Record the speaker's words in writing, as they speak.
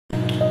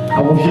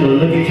I want you to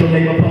look at your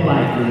neighbor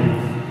politely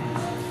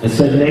and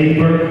say,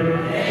 neighbor,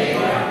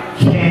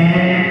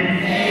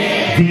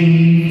 can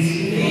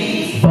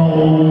these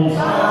bones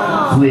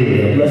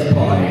live? Let's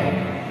party.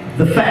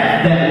 The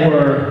fact that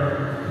we're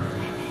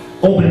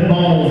open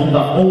bones in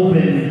the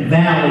open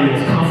valley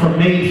is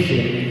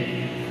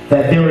confirmation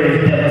that there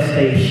is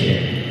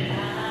devastation.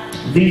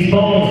 These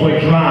bones were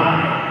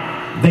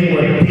dry. They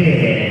were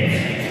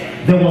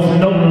dead. There was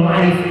no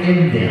life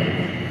in them.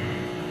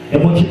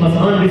 And what you must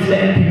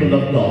understand,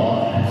 people of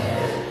God,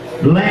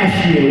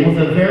 last year was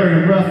a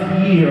very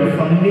rough year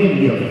for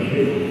many of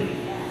you.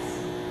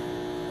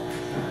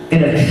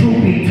 And if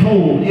truth be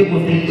told, it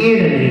was the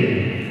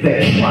enemy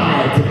that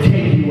tried to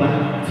take you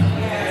out.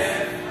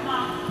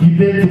 You've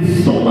been through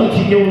so much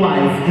in your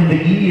life in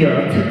the year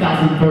of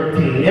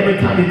 2013. Every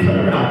time you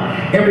turn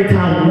around, every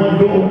time one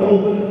door would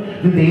open,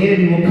 then the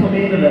enemy will come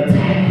in and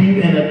attack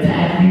you and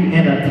attack you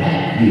and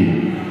attack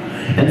you.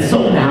 And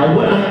so now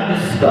what I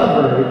have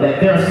discovered that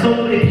there are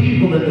so many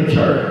people in the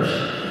church.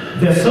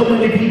 There's so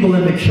many people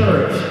in the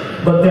church,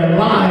 but their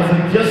lives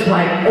are just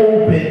like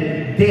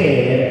open,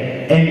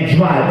 dead, and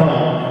dry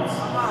bones.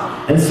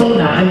 And so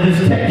now in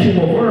this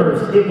textual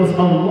verse, it was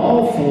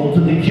unlawful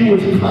to the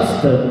Jewish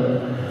custom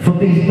for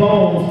these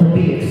bones to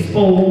be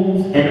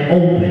exposed and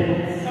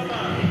open.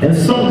 And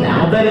so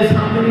now that is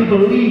how many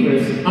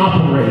believers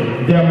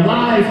operate. Their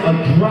lives are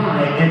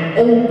dry and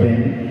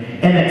open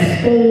and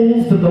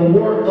exposed to the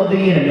work of the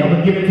enemy. I'm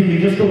going to give it to you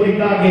just the way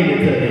God gave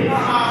it to me.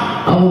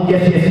 Oh,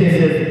 yes.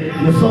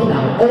 So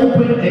now,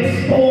 open,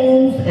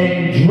 exposed,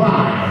 and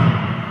dry.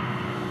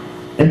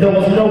 And there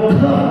was no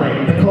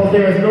covering because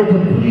there is no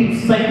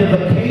complete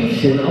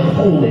sanctification of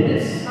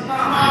holiness.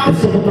 And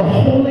so what the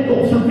Holy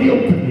Ghost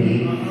revealed to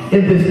me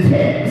in this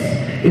text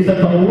is that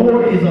the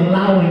Lord is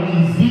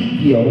allowing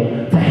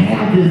Ezekiel to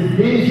have this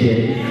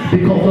vision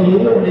because the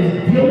Lord is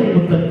dealing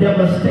with the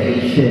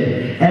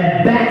devastation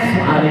and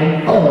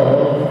backsliding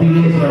of the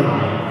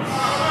Israelites.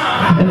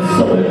 And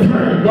so in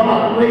turn,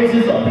 God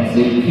raises up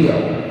Ezekiel,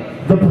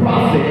 the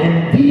prophet,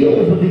 and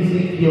deals with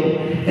Ezekiel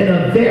in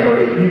a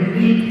very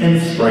unique and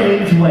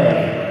strange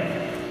way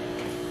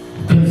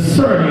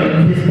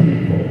concerning his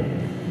people.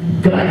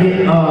 Could I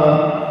get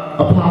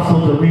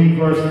Apostle to read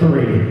verse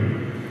 3?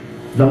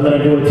 I'm going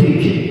to do a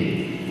teaching.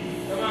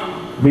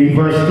 Read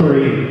verse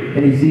 3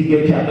 in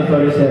Ezekiel chapter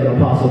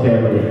 37, Apostle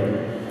Beverly.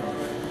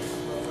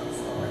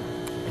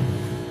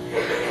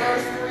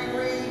 Verse 3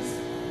 reads,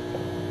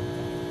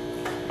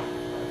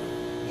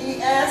 he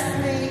asked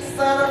me,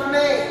 son of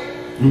man,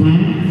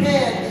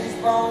 can these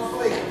bones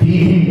live?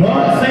 He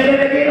what? Say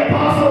that again,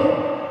 Apostle.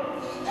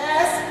 He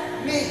asked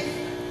me,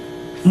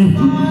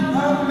 son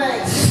of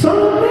man. Son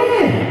of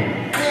man.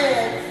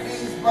 Can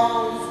these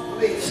bones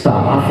live?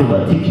 Stop. I feel a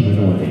teaching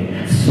anointing.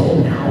 So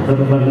now the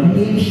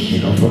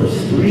revelation of verse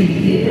 3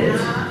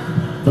 is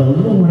the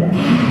Lord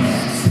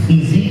asks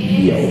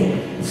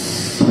Ezekiel,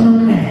 son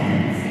of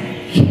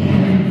man,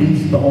 can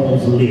these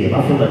bones live?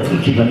 I feel a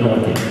teaching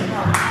anointing.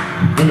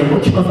 And then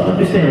what you must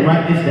understand,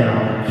 write this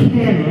down.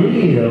 Can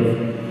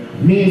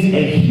live means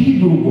a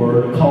Hebrew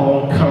word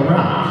called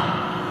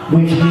kara,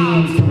 which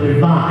means to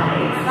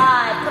revive.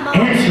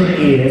 Answer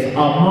is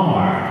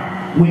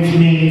amar, which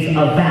means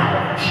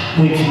avouch,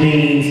 which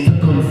means to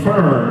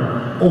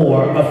confirm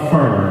or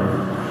affirm.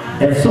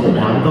 And so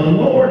now the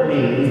Lord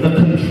means the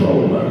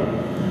controller,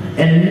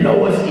 and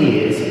Noah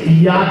is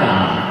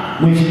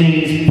yada, which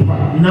means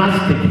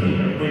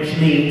prognosticator, which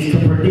means to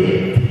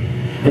predict.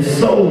 And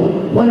so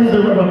what is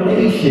the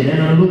revelation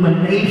and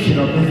illumination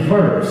of this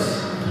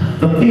verse?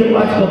 The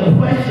theological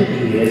question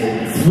is,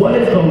 what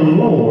is the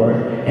Lord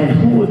and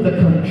who is the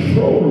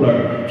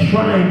controller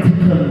trying to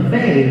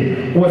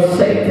convey or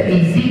say to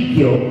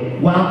Ezekiel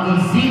while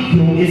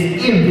Ezekiel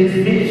is in this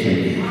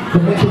vision?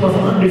 But what you must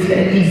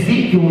understand,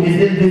 Ezekiel is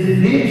in this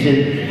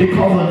vision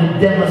because of the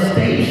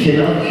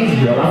devastation of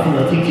Israel. I feel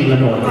a teaching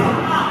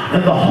anointing.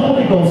 And the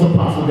Holy Ghost,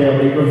 Apostle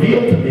Beverly,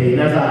 revealed to me,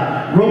 and as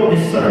I wrote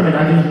this sermon,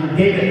 I just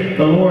gave it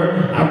the Lord,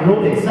 I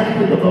wrote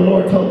exactly what the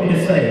Lord told me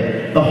to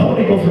say. The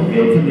Holy Ghost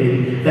revealed to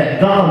me that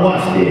God,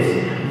 watch this,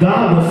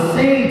 God was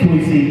saying to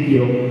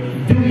Ezekiel,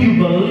 do you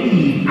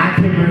believe I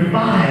can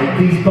revive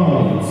these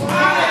bones?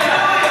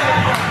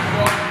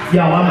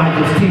 Y'all, I might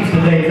just teach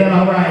today, is that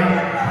all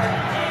right?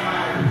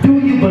 Do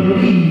you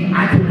believe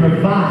I can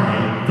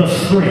revive the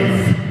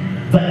strength,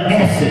 the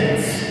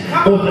essence,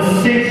 or the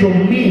central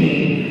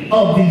meaning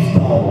of these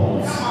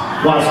bones?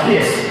 Watch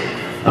this.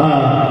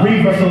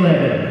 Read verse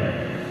 11.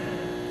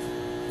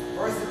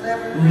 Verse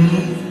 11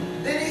 reads,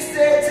 then he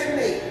said to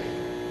me,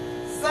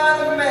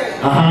 son of man,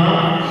 these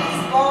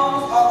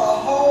bones are the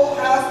whole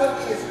house of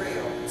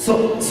Israel.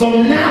 So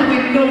now we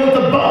know what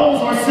the bones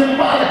are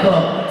symbolic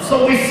of.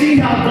 So we see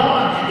how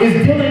God is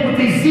dealing with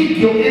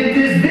Ezekiel in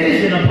this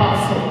vision,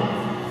 Apostle.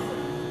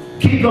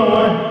 Keep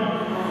going.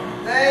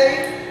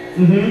 They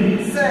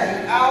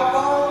say, our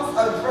bones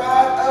are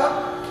dried up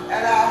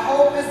and our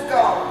hope is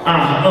gone.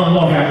 Oh,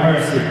 Lord have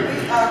mercy. We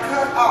are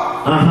cut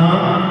off.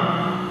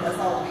 That's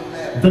all we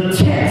left. The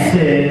text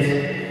says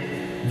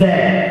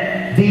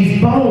that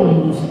these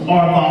bones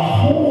are the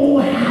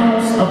whole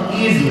house of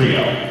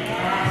Israel.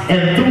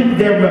 And through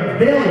their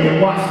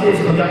rebellion, watch this,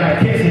 because I got to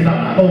catch this.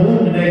 I'm not going to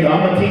move today, y'all.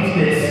 I'm going to teach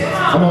this.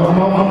 I'm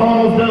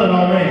almost done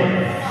already.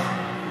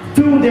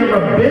 Through their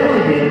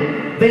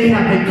rebellion, they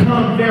have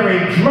become very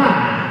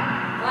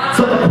dry.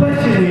 So the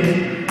question is,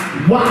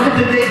 why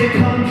did they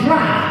become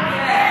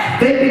dry?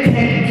 They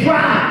became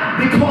dry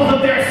because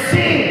of their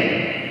sin.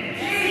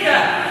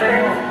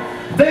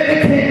 They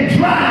became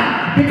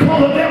dry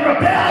because of their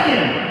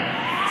rebellion.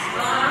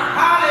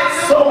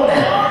 So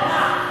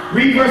now,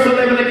 read verse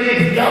 11 again,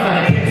 because y'all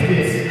gotta catch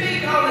this.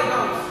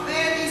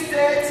 Then he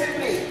said to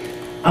me,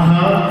 Son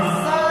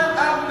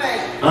of man.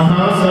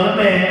 Son of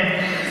man.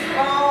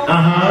 The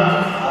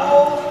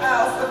whole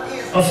house of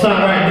Israel. I'll stop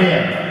right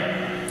there.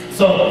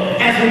 So,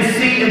 as we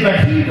see in the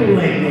Hebrew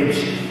language,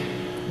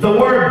 the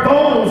word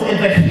bones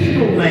in the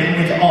Hebrew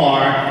language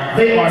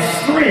they are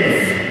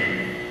strength.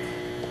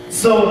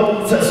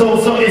 So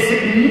it's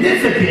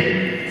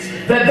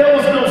significant that there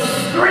was no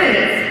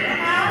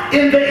strength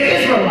in the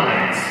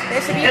Israelites.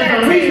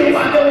 And the reason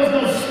why there was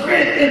no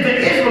strength in the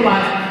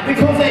Israelites,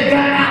 because they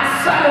got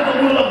outside of the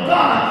will of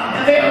God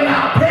and they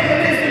allowed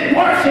paganistic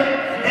worship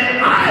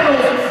and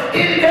idols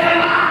in their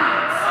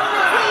lives.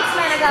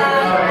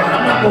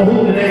 I'm not going to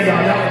hold today,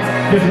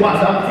 y'all. Just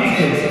watch. I'm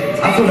teaching.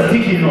 I'm sort of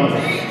teaching on it.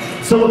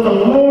 So what the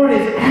Lord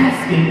is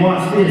asking,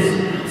 watch this.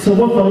 So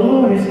what the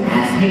Lord is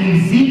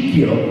asking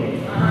Ezekiel,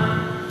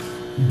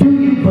 do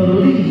you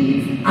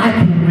believe I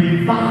can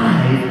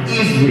revive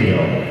Israel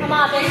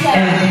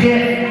and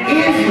get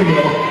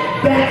Israel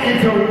back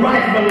into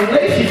right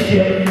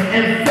relationship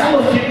and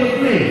fellowship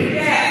with me?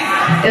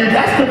 And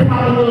that's the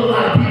problem with a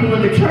lot of people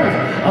in the church.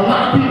 A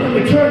lot of people in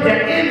the church,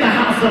 they're in the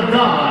house of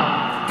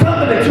God, come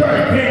to the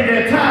church, paying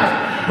their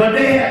tithes, but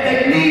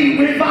they need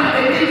revived.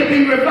 They need to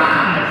be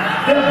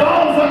revived. Their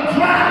bones are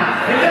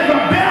dry, and there's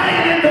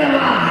rebellion in their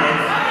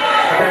lives.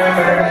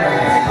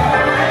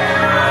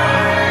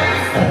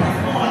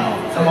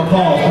 I'm going to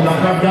pause,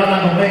 because y'all not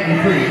going to make me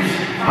preach.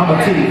 I'm going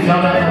to teach.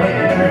 Y'all not going to make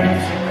me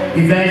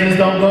preach. Evangelists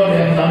don't go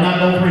there, because I'm not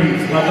going to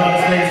preach. My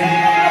daughter Stacy,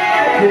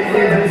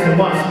 listen,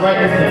 watch, write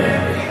this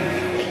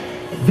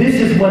down. This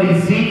is what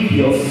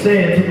Ezekiel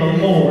said to the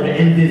Lord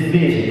in this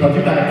vision, because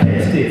you got to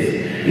catch this.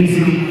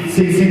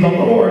 See, the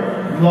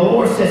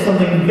Lord said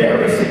something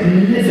very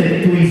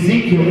significant to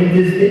Ezekiel in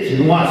this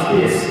vision. Watch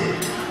this.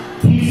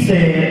 He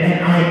said,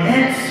 and I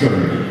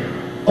answered,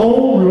 O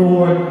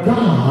Lord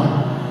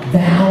God,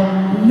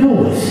 thou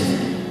knowest.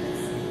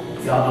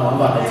 Y'all know I'm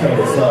about to tear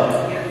this up.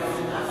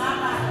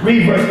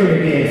 Read verse 3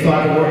 again so I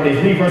can work this.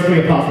 Read verse 3,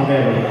 Apostle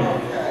Mary.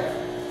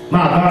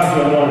 My God's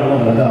your anointed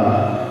woman of God.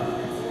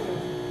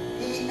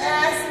 He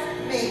asked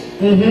me,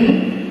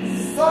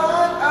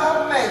 Son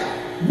of man,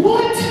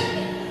 what?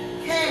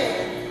 Can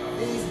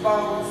these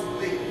bones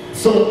live?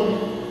 So,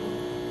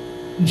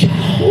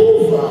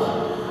 Jehovah,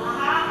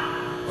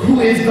 who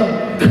is the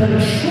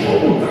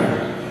controller,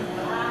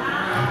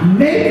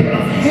 maker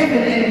of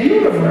heaven and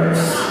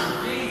universe,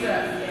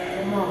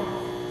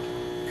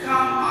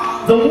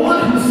 the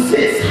one who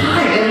sits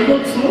high and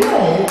looks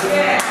low,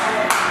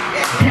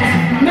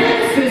 has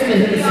manifested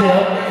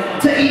himself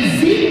to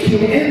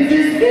Ezekiel in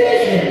this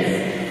vision.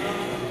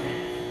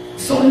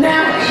 So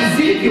now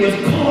Ezekiel is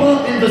caught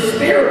up in the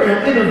spirit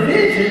realm in a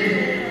vision,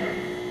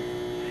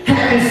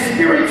 having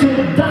spiritual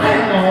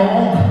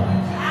dialogue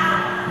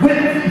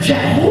with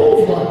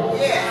Jehovah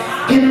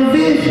in a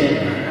vision.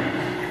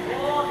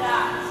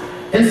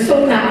 And so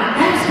now I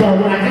asked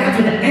God, when I got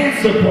to the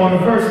answer part of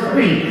verse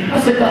 3, I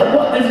said, God,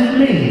 what does it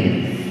mean?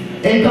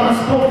 And God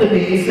spoke to me.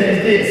 He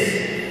says this.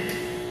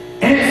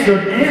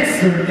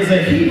 Answered is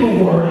a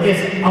Hebrew word,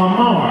 it's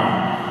amar.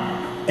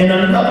 And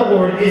another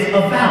word is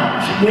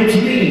avouch, which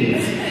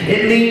means,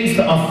 it means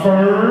to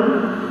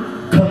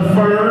affirm,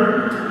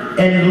 confirm,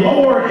 and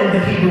Lord in the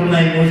Hebrew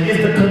language is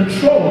the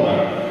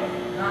controller.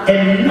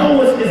 And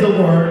knowest is a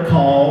word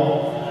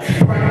called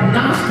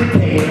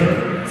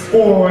prognosticator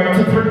or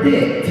to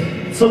predict.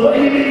 So what do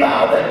you mean by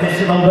all that,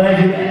 Bishop? I'm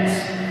glad you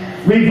asked.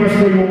 Read verse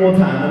 3 one more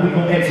time, and we're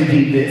going to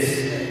exegete this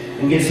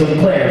and get some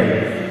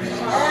clarity.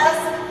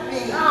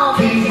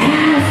 He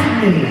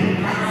asked me,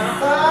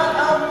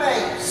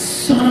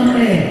 Son of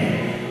man,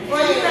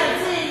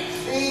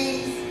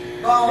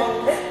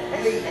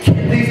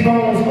 can these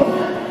bones what?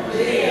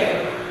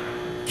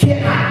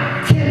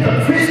 Can the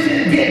Christian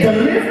get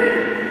delivered?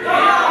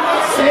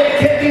 Say,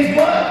 can these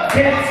what?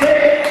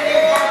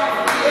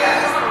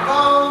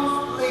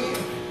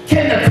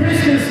 Can the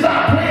Christian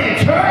stop playing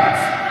church?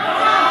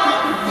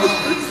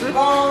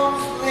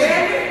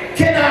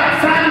 Can I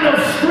find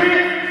enough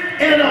strength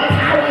and enough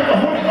power in the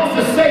Holy Ghost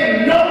to say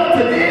no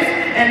to this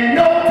and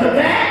no to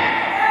that?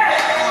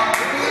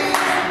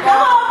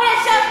 Come on,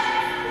 Bishop.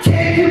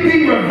 Can you be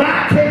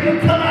revived? Can you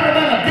come out of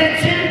that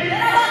addiction?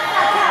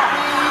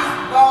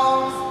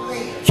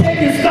 Can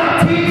you stop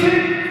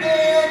teaching?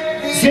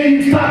 Can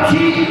you stop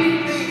cheating?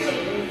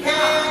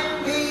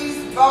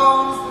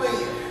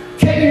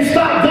 Can you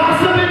stop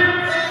gossiping?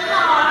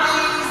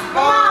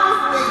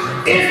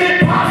 Is it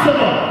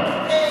possible?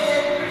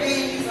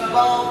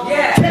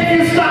 Can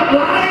you stop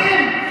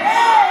lying?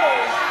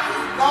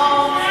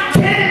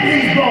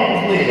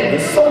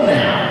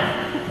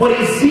 What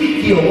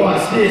Ezekiel,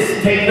 watch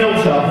this, take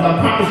notes, y'all, because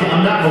I promise you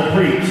I'm not going to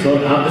preach, so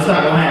it's not going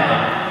to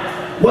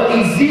happen. What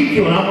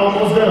Ezekiel, and I'm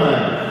almost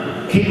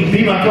done,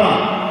 be my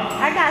clock.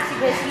 I got you,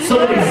 Bishop. So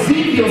what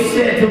Ezekiel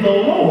said to the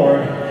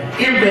Lord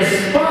in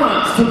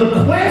response to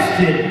the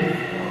question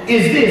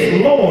is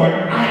this: Lord,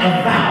 I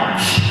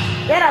avouch.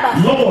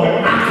 Lord,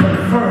 I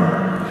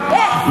confirm.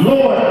 Yes.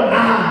 Lord,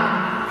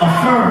 I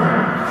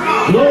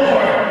affirm.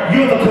 Lord,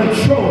 you're the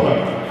controller.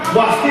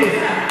 Watch this.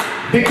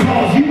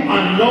 Because you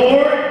are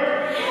Lord,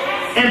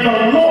 and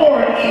the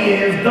Lord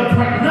is the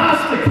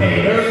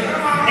prognosticator,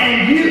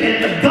 and you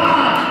and the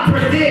God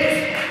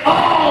predicts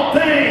all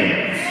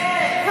things.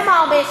 Come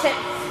on, Bishop.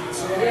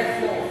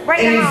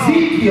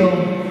 Ezekiel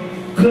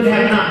could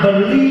have not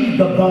believed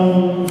the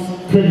bones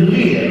could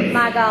live.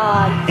 My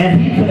God.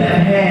 And he could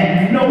have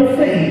had no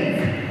faith.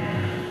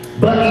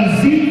 But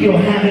Ezekiel,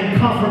 having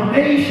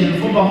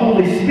confirmation from the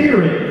Holy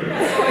Spirit,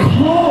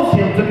 caused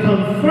him to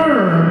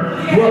confirm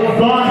what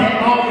God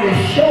had already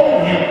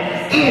shown him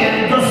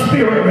in the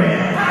spirit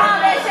realm. Come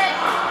on, Bishop.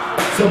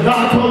 So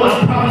God told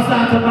I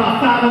prophesied to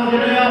about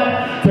 500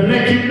 elves to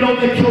let you know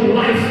that your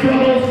life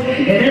struggles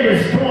and every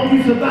storm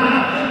you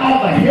survive,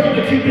 all the hell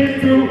that you've been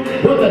through,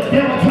 what the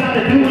devil tried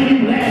to do to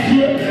you last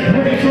year,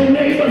 look at your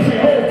neighbor and say,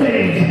 all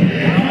things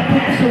have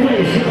passed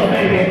away, sugar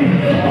baby.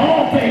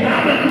 All things,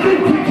 I'm a new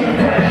creature of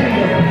Christ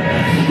Jesus.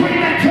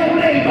 Scream at your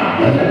neighbor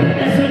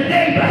and say,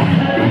 neighbor,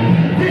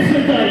 this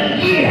is the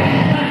year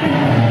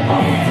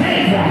of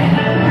favor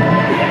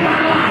in my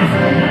life.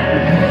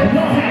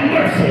 Lord have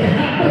mercy.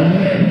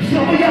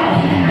 Some of y'all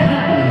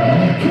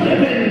could have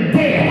been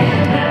dead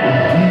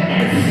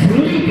and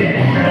sleeping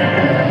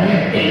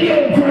in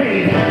your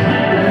grave.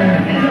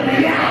 And the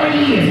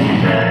reality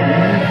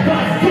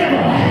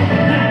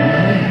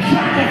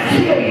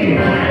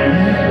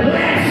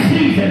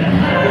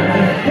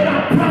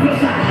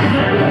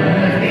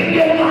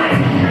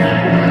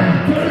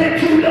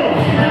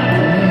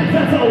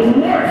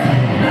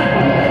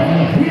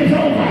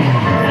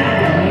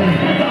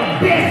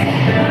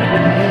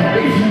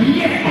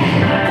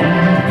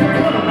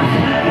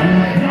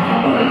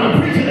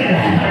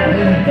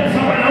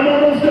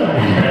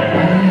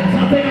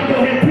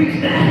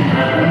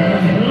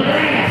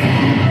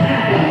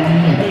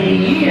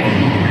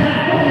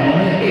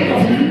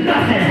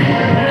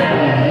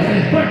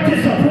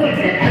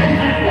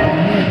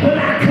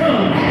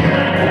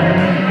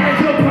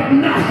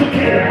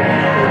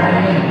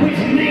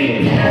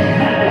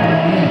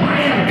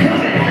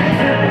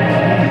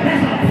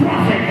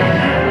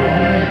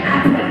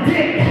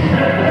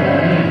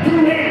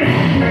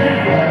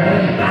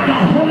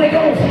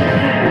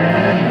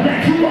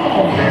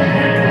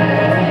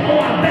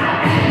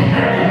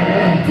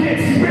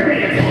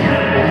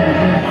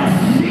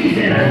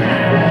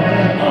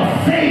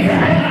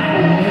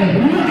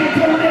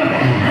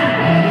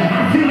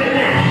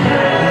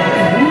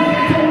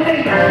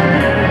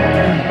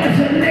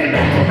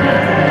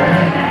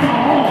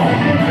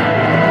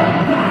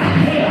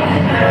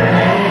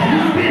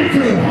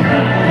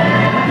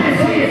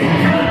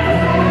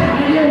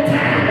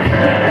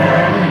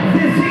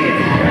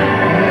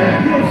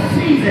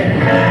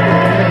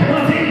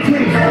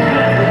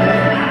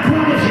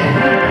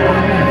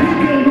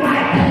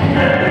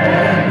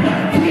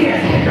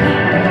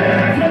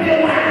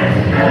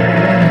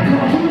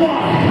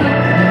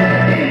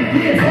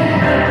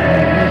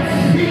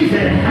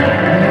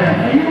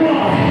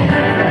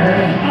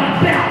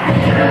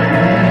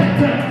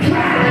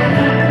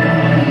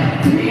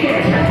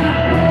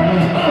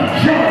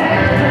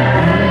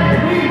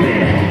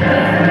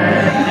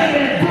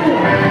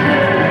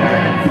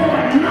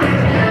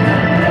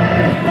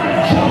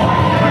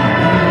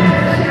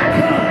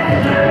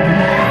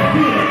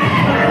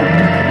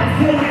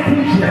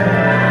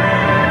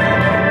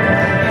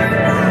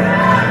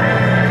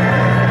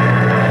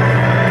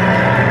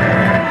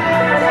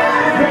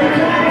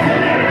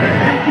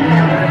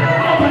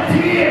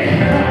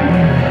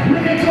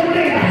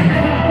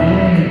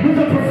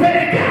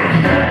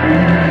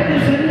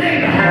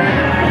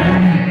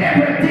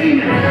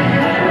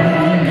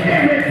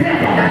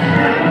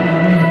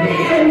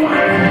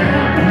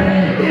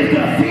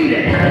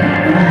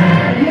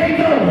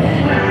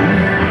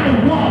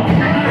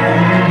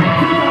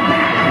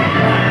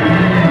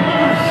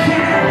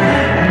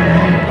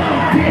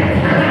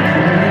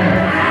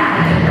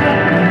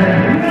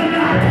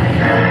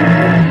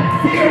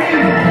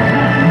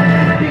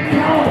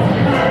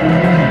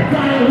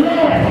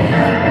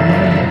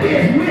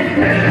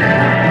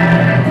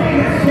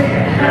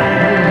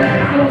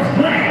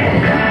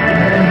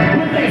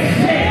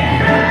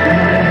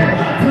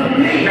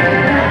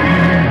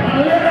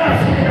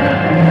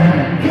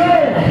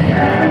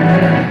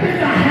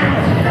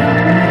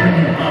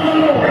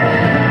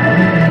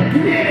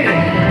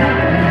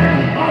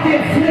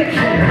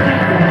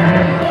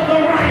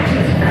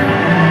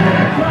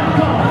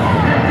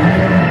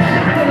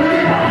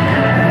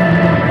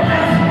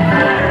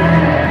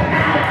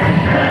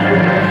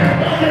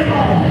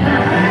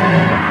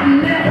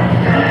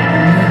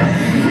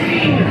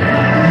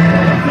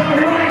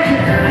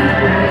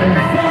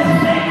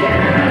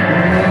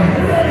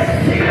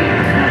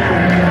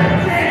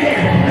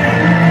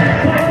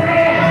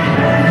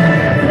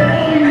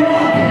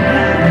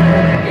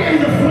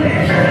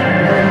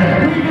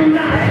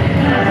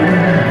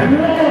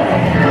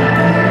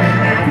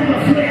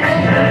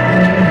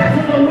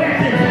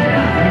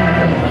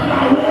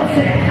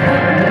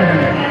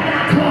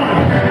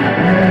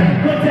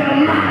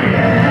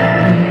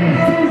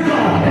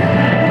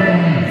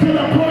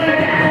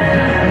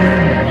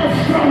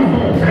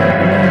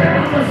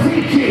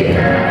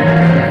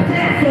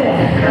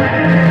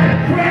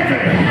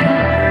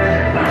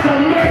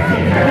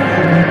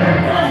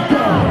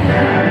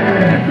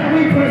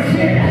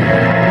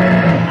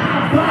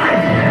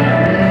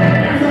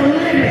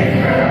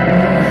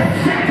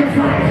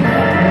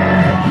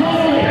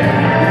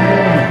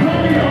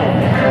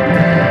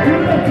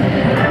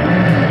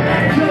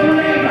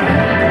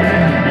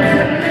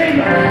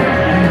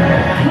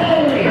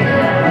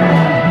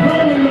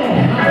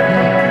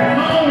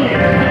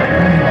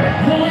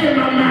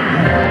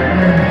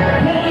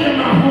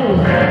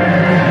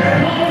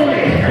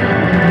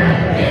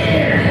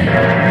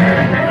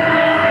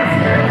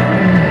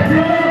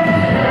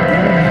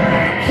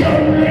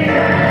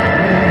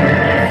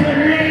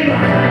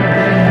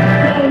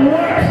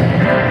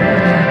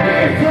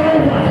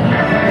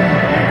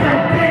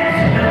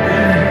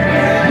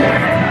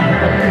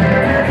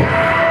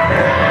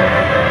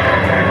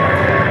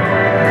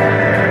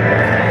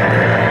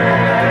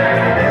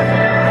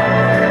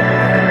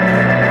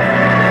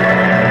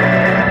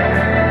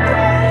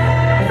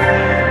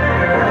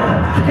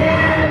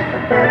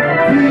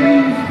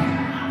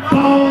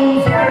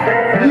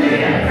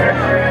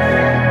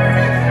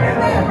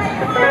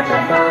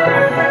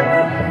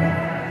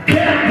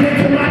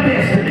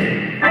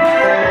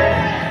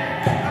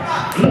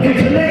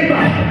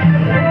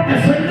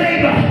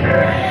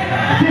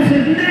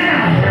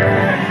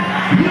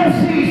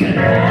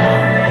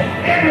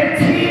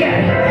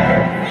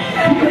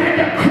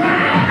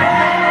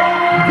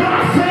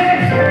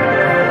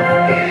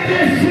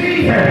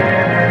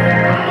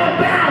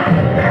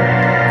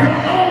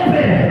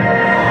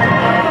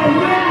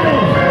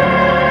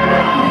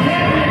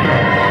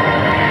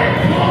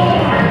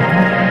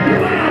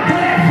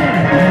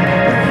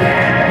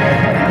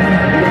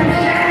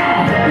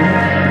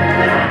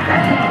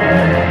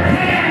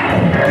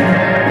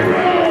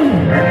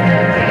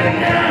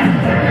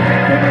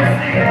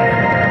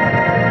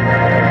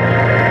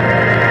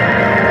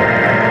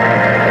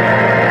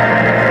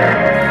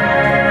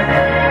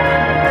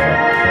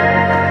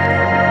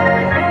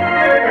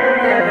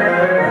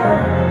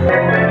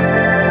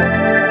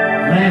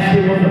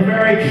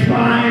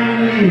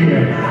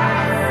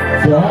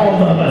for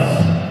all of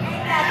us.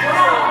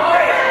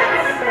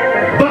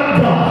 But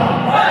God.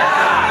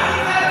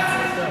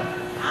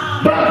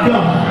 But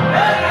God.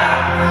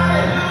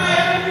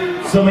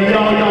 Some of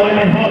y'all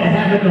ain't hardly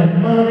having no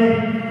money.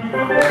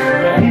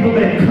 People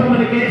been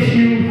coming against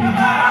you,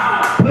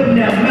 putting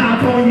their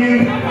mouth on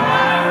you.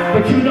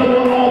 But you know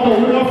what? All the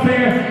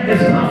warfare is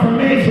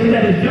confirmation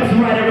that it's just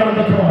right around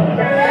the corner.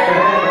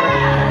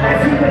 If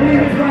you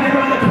believe it's right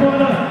around the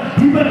corner,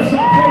 you better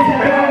start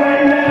praising God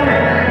right now.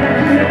 Like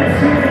you never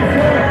seen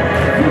before.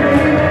 You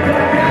believe what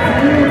God got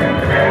for you.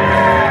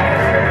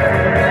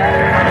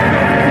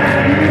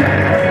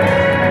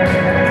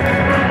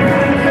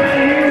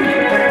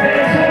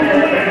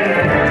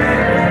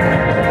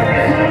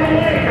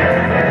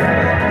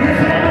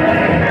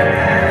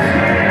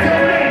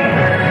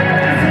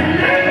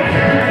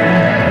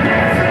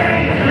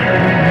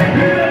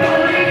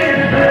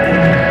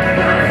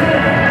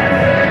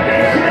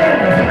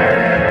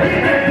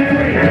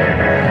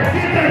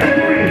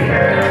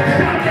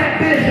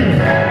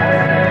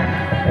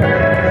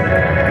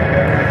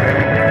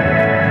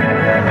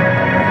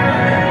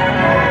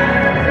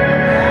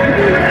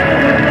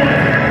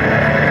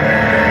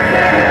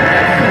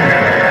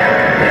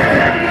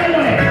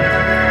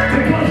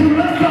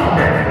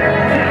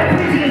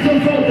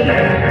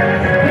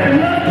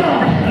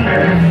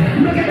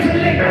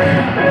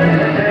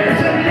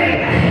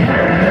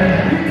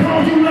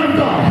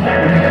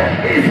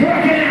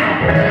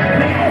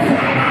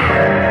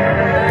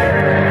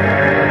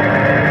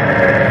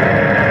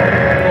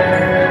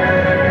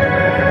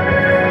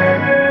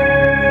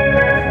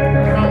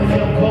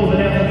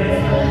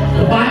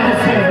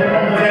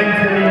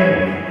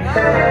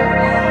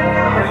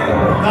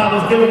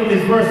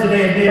 This verse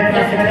today, and then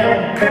Pastor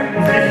Campbell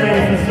is getting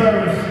ready for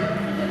service.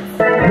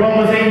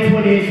 Romans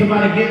 8:28.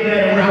 Somebody get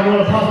that, and I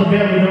want Apostle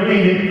Beverly to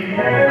read it.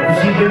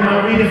 She's been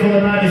my reader for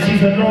the night, and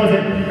she's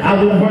anointed.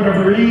 I want her to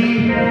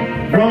read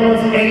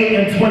Romans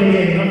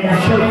 8:28. I'm going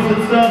to show you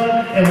some stuff,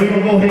 and we're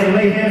going to go ahead and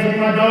lay hands on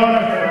my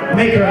daughter,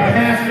 make her a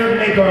pastor,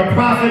 make her a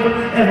prophet,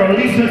 and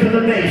release her to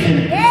the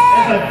nation.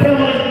 As a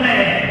devil is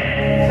mad.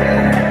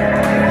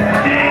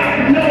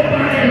 Ain't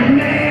nobody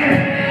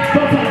mad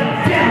but the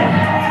devil.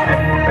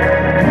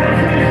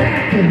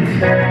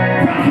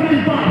 Prophet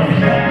is body.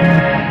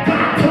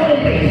 God told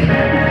me to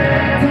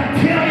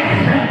tell you,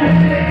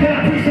 can I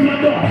preach to my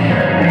daughter?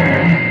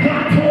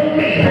 God told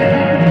me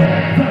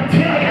to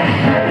tell you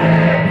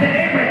that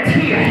every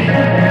tear,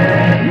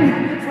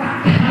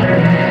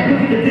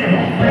 look at the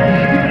devil.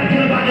 You better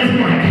get about this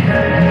mic.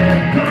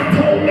 God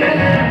told me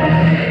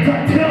to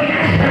tell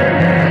you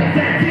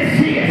that this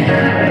is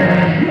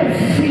your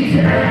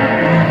season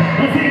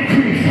of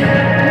increase.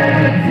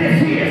 This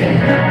is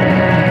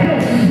your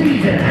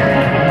season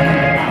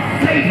of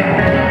favor.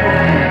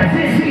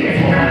 This is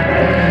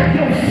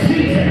your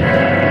season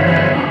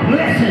of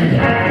blessing.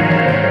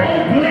 Oh,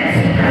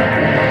 blessing.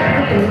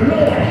 The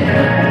Lord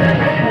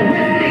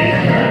with me.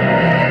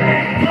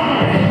 And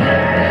God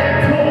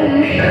told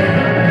me to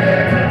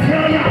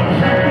tell y'all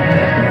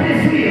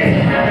this is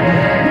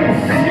your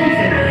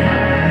season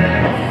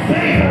of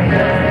favor.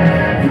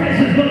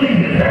 Precious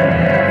believe it.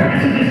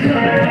 Precious is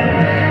coming.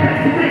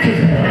 Riches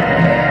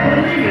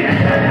believe it.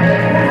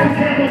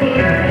 Campbell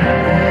believe it.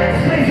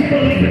 Stacey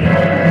believe it.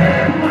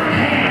 My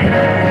hand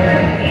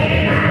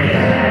in my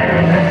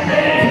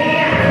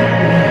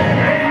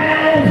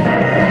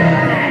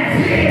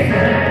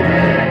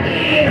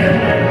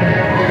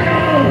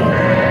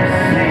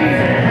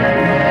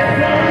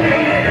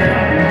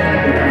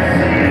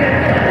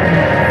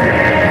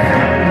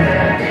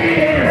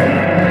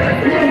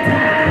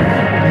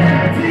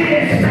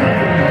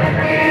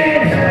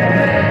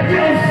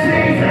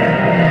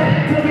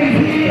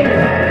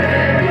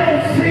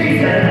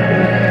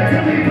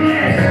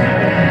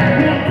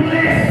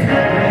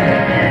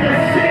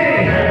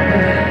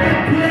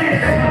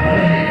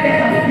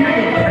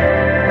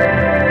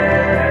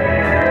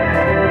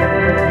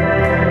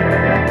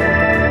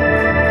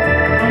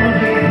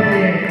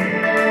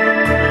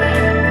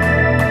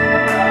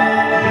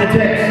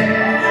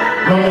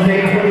Romans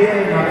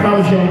 8:28. I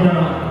promise you I'm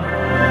done.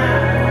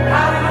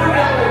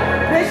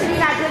 Bishop, you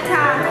got good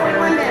time.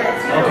 21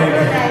 minutes. Okay.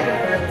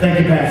 Thank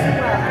you, Pastor.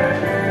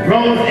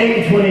 Romans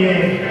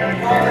 8:28.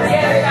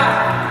 Yes,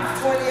 God.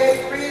 28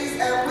 reads,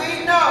 and we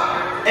know.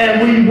 And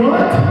we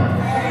what?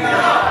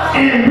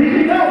 And we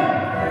know.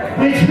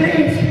 Which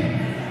means,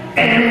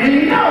 and we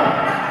know.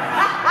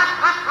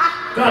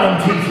 God, I'm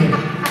teaching. I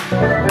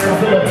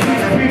feel a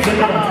preaching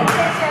anointing.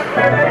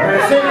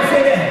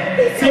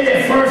 Say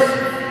that first.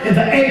 In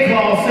the A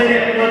clause, say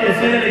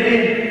that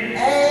again.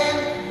 And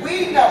we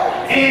know.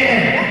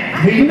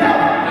 And we know.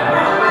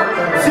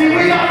 See,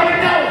 we already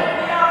know.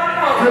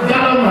 Good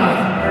God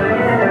Almighty.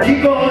 Keep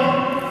going.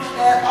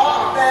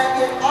 That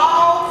in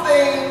all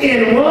things.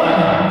 In what?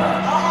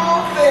 All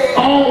things.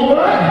 All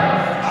what?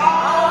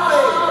 All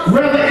things.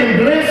 Whether in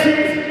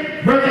blessings,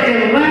 whether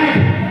in lack,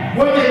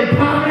 whether in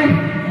poverty,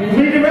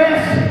 read the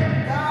rest.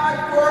 God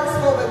works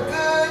for the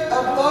good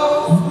of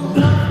those who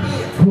love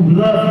Him. Who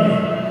love Him.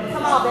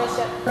 Come on,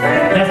 Bishop.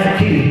 That's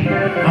the key. I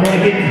want to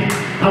get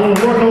I want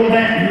to work on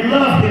that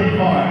love him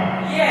part.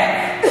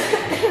 Yes.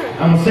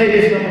 I'm going to say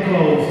this and I'm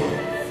going to close.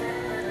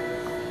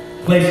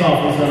 Play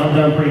softly, son. I'm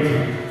done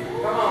preaching.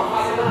 Come on.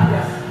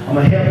 Hallelujah. I'm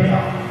going to help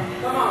y'all.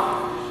 Come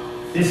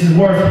on. This is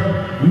worth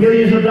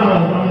millions of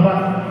dollars, but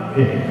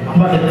I'm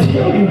about to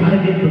tell you how to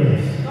get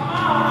blessed. Come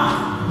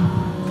on.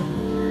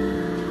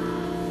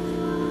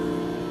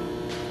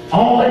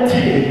 All it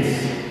takes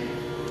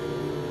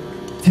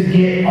to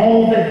get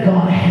all that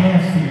God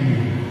has for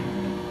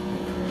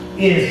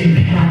you is you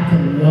have to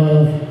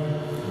love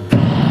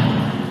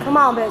God. Come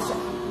on, Bishop.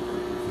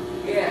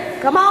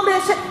 Yes. Come on,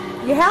 Bishop.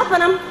 You're helping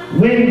them.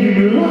 When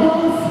you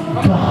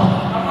love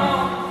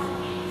God,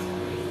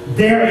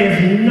 there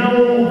is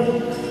no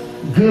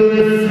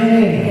good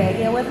thing Can't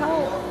get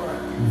withhold.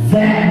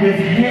 that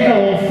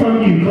withheld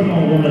from you. Come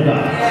on, woman of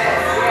God.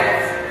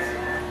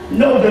 Yes.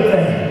 No good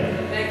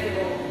thing Thank you,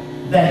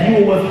 Lord. that he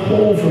will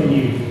withhold from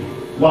you.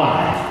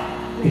 Why?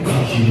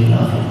 Because you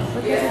love him.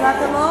 Because you love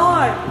the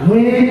Lord.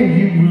 When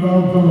you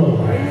love the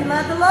Lord. When you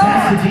love the Lord.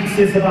 Pastor G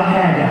says about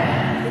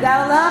Haggai. You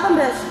gotta love him,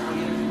 Bishop.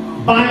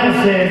 Bible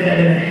says that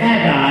in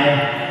Haggai,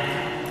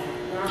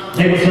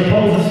 they were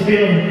supposed to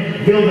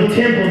build a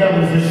temple that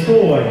was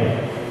destroyed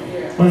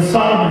when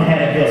Solomon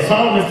had it built.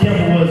 Solomon's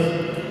temple was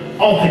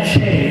off the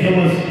chain. It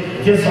was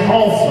just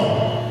awesome.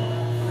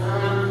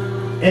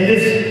 And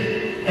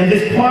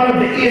this part of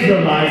the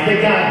Israelites,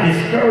 they got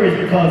discouraged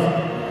because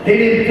they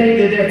didn't think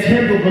that their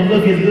temple would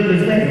look as good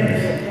as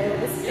theirs.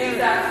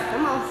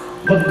 Come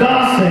on. But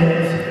God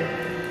says,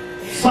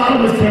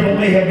 Solomon's temple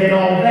may have been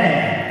all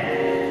that.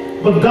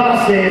 But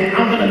God said,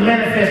 I'm going to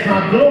manifest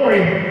my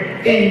glory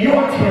in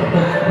your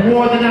temple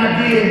more than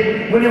I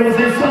did when it was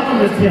in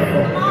Solomon's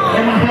temple.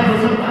 Am I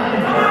helping somebody?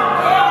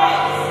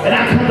 And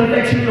I come to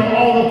let you know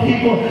all the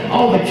people,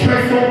 all the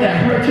church folk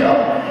that hurt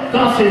y'all.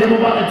 God says, I'm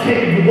about to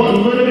take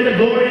one little bit of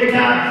glory to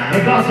God.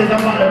 And God says, I'm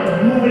about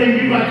to move it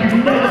in you like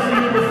you've never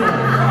seen it before.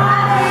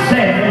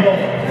 Say the Lord.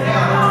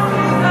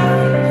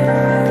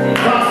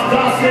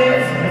 God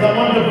says, as I'm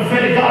under the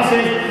prophetic, God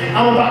says,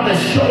 I'm about to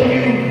show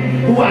you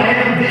who I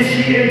am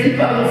this year,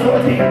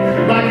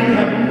 2014, like you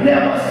have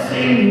never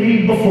seen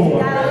me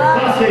before.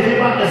 God says, you're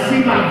about to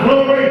see my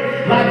glory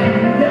like you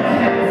never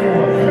have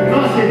before.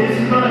 God says, this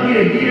is going to be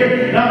a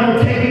year that I'm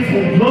going to take you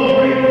from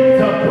glory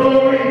to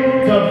glory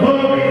to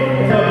glory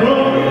to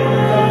glory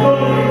to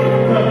glory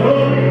to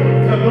glory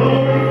to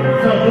glory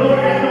to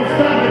glory. I'm going to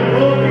stop at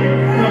glory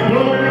to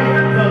glory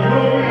to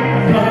glory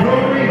to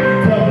glory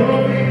to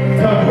glory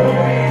to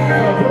glory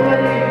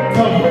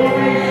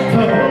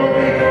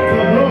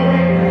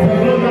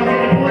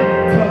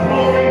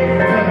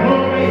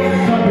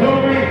to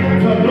glory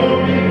to glory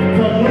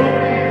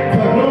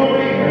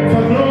to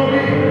glory to glory.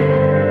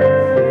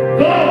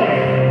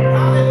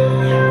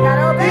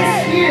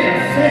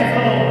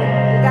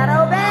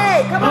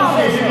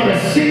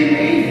 See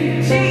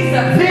me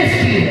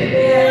this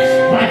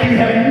year like you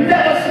have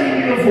never seen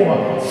me before.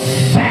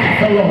 Thank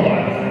the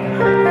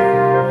Lord.